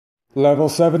Level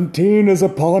 17 is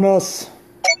upon us.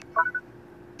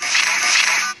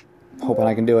 Hoping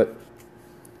I can do it.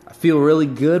 I feel really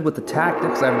good with the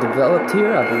tactics I've developed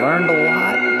here. I've learned a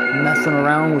lot messing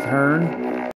around with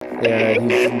Herne. Yeah,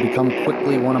 he's become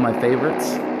quickly one of my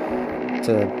favorites.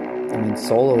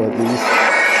 Solo at least.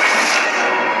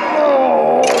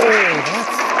 Oh,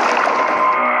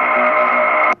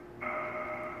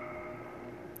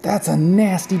 that's a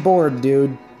nasty board,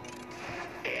 dude.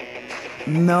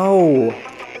 No.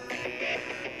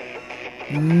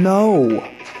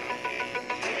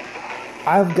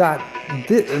 I've got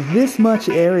this much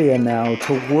area now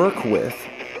to work with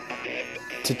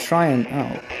to try and...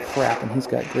 Oh, crap, and he's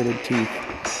got gritted teeth.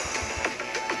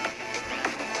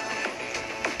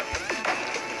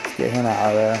 Let's get him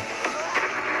out of there.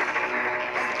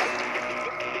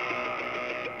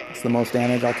 That's the most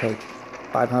damage I'll take.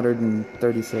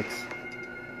 536.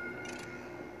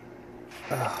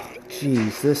 Oh,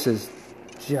 jeez, this is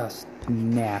just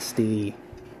nasty.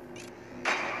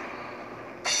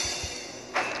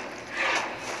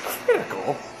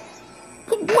 Critical?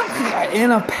 What?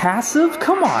 In a passive?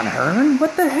 Come on, Herne.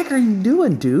 What the heck are you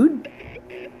doing, dude?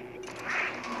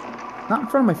 Not in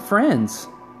front of my friends.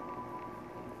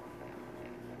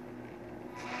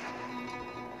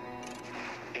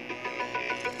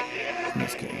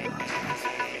 Just kidding.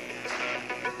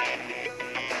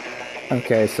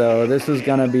 Okay, so this is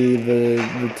gonna be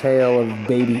the tale of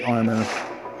baby armor.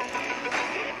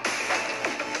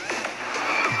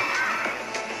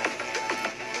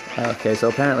 Okay, so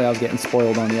apparently I was getting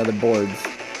spoiled on the other boards.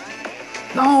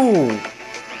 No!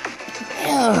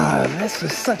 Ugh, this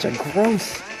is such a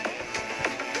gross...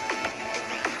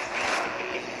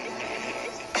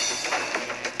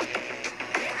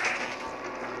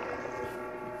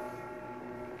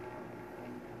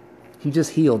 He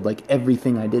just healed like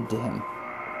everything I did to him.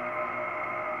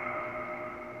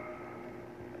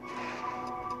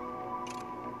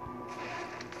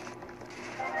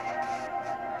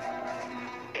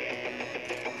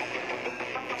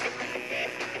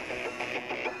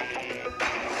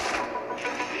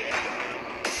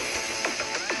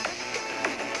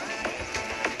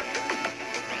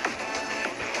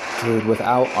 Dude,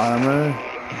 without armor,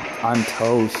 I'm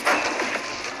toast.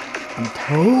 I'm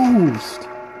toast!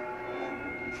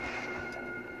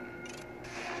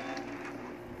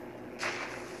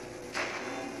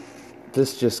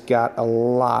 This just got a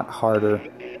lot harder.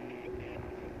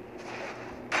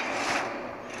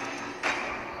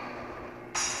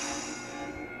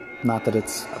 Not that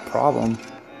it's a problem.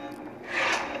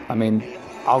 I mean,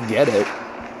 I'll get it,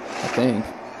 I think.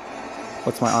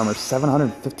 What's my armor?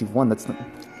 751, that's not...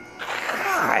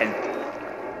 God!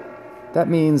 That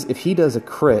means if he does a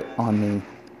crit on me,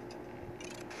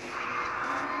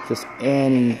 just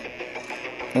any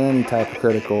type of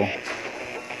critical,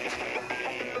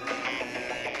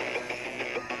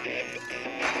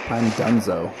 I'm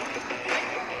donezo.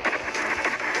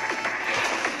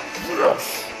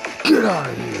 Yes! Get out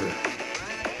of here!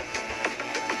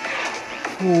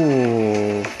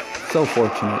 Ooh, so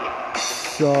fortunate.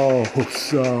 So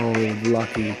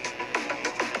lucky.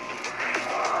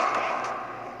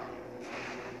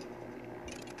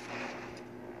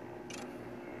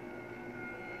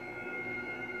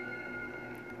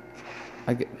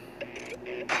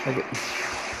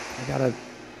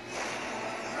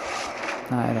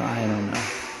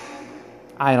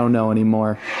 I don't know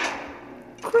anymore.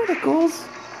 Criticals?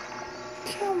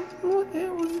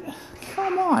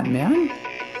 Come on, man.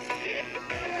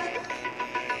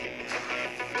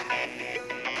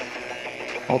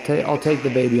 I'll take the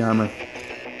baby armor.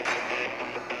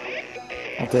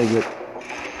 I'll take it.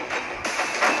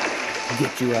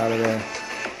 Get you out of there.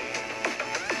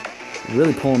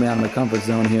 Really pulling me out of my comfort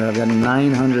zone here. I've got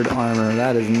 900 armor.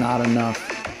 That is not enough.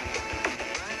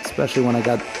 Especially when I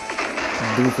got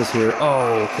Doofus here.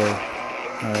 Oh, okay.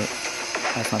 Alright.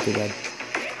 That's not too bad.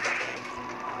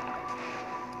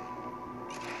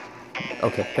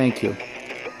 Okay, thank you.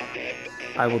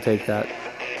 I will take that.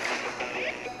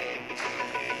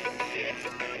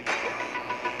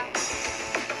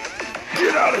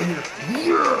 Get out of here!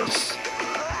 Yes!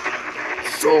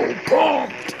 So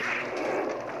pumped!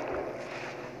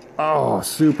 Oh,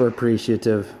 super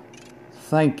appreciative.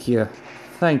 Thank you.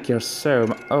 Thank you so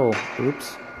much. Oh,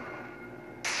 oops.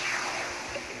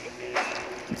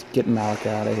 Let's get Malik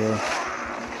out of here.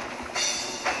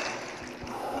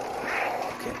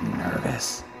 Getting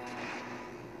nervous.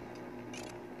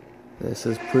 This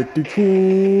is pretty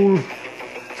cool.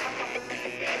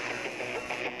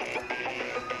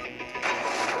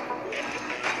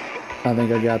 I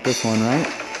think I got this one right.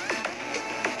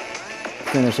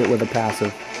 Finish it with a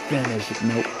passive. Finish it.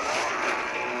 Nope.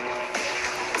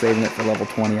 saving it for level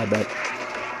 20, I bet.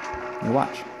 You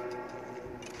watch.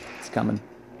 It's coming.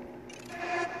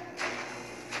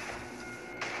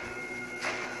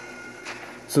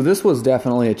 So this was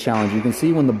definitely a challenge. You can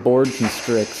see when the board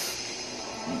constricts,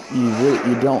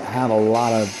 you don't have a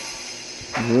lot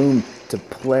of room to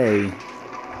play.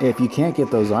 If you can't get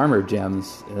those armor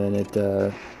gems, then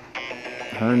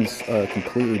Herne's a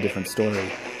completely different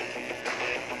story.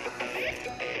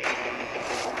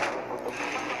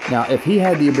 Now, if he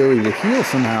had the ability to heal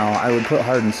somehow, I would put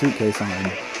Hardened Suitcase on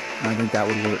him. And I think that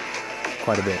would work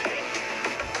quite a bit.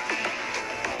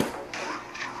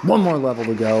 One more level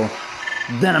to go.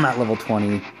 Then I'm at level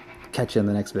 20. Catch you in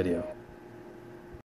the next video.